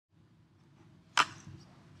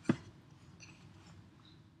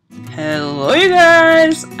Hello you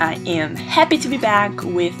guys! I am happy to be back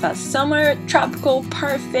with a summer tropical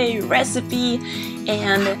parfait recipe,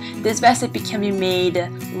 and this recipe can be made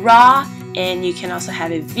raw and you can also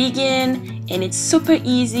have it vegan, and it's super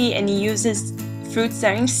easy and it uses fruits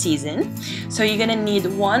that are in season. So you're gonna need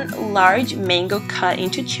one large mango cut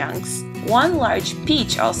into chunks, one large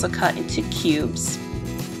peach also cut into cubes,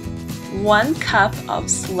 1 cup of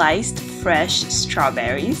sliced fresh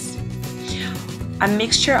strawberries, a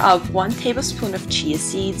mixture of 1 tablespoon of chia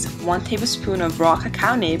seeds, 1 tablespoon of raw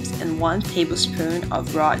cacao nibs, and 1 tablespoon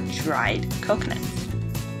of raw dried coconut.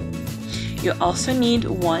 You also need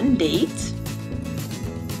 1 date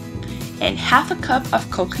and half a cup of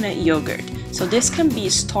coconut yogurt. So this can be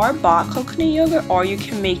store-bought coconut yogurt or you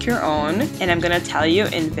can make your own, and I'm gonna tell you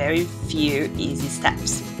in very few easy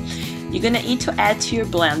steps. You're gonna need to add to your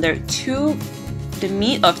blender the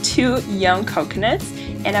meat of 2 young coconuts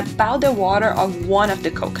and about the water of 1 of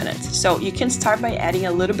the coconuts. So you can start by adding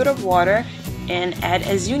a little bit of water and add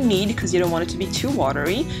as you need because you don't want it to be too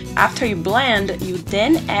watery. After you blend, you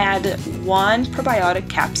then add 1 probiotic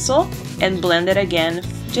capsule and blend it again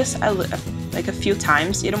just like a few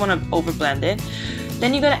times. You don't want to over blend it.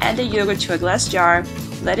 Then you're going to add the yogurt to a glass jar,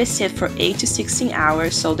 let it sit for 8 to 16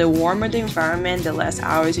 hours. So the warmer the environment, the less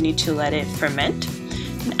hours you need to let it ferment.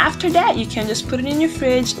 And after that, you can just put it in your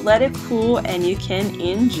fridge, let it cool, and you can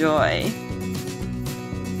enjoy.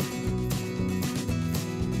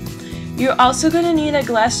 You're also going to need a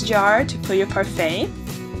glass jar to put your parfait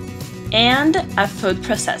and a food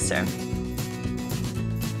processor.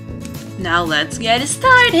 Now let's get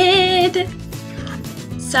started!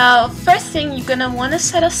 So first thing, you're going to want to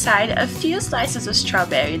set aside a few slices of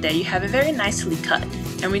strawberry that you have very nicely cut,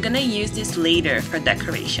 and we're going to use this later for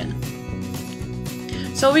decoration.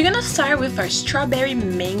 So we're gonna start with our strawberry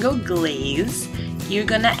mango glaze. You're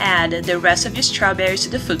gonna add the rest of your strawberries to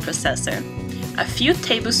the food processor, a few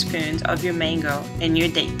tablespoons of your mango and your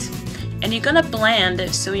date, and you're gonna blend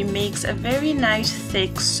so it makes a very nice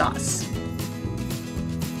thick sauce.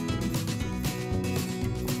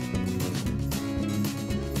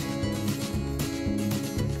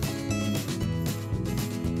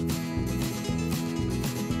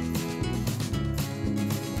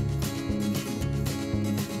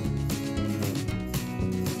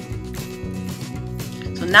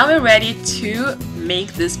 So now we're ready to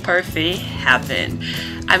make this parfait happen.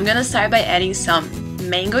 I'm gonna start by adding some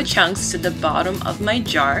mango chunks to the bottom of my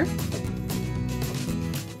jar.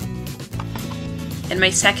 And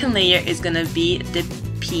my second layer is gonna be the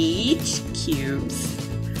peach cubes.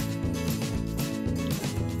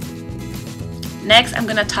 Next, I'm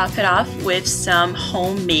gonna top it off with some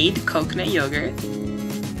homemade coconut yogurt.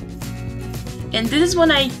 And this is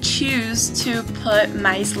when I choose to put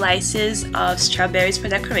my slices of strawberries for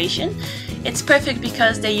decoration. It's perfect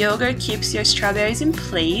because the yogurt keeps your strawberries in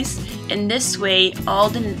place, and this way all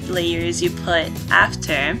the layers you put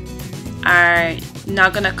after are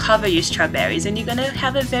not gonna cover your strawberries, and you're gonna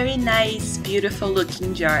have a very nice, beautiful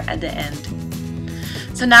looking jar at the end.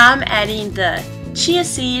 So now I'm adding the chia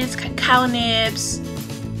seeds, cacao nibs,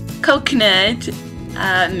 coconut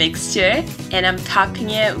mixture, and I'm topping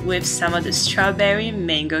it with some of the strawberry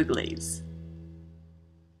mango glaze.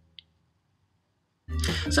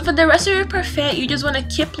 So for the rest of your parfait, you just want to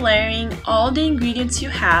keep layering all the ingredients you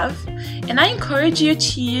have, and I encourage you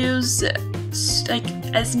to use like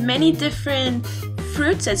as many different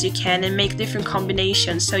fruits as you can and make different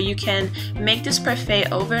combinations, so you can make this parfait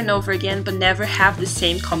over and over again but never have the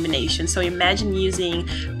same combination. So imagine using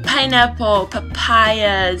pineapple,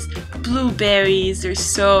 papayas, blueberries. There's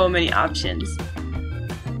so many options.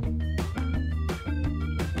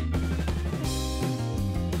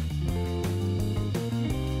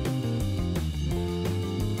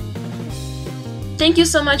 Thank you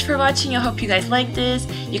so much for watching. I hope you guys like this.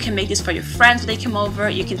 You can make this for your friends when they come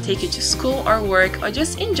over. You can take it to school or work, or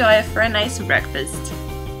just enjoy it for a nice breakfast.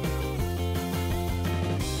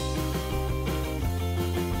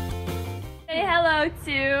 Say hello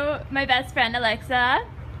to my best friend Alexa.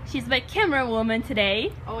 She's my camera woman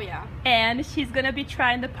today. Oh yeah. And she's gonna be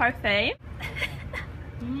trying the parfait.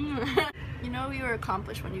 You know you're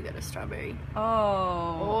accomplished when you get a strawberry.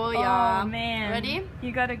 Oh Yeah. Oh man. Ready?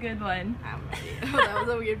 You got a good one. I'm ready. Oh, that was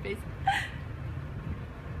a weird face.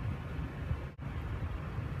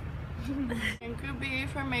 Thank you, B,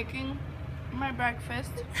 for making my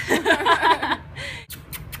breakfast.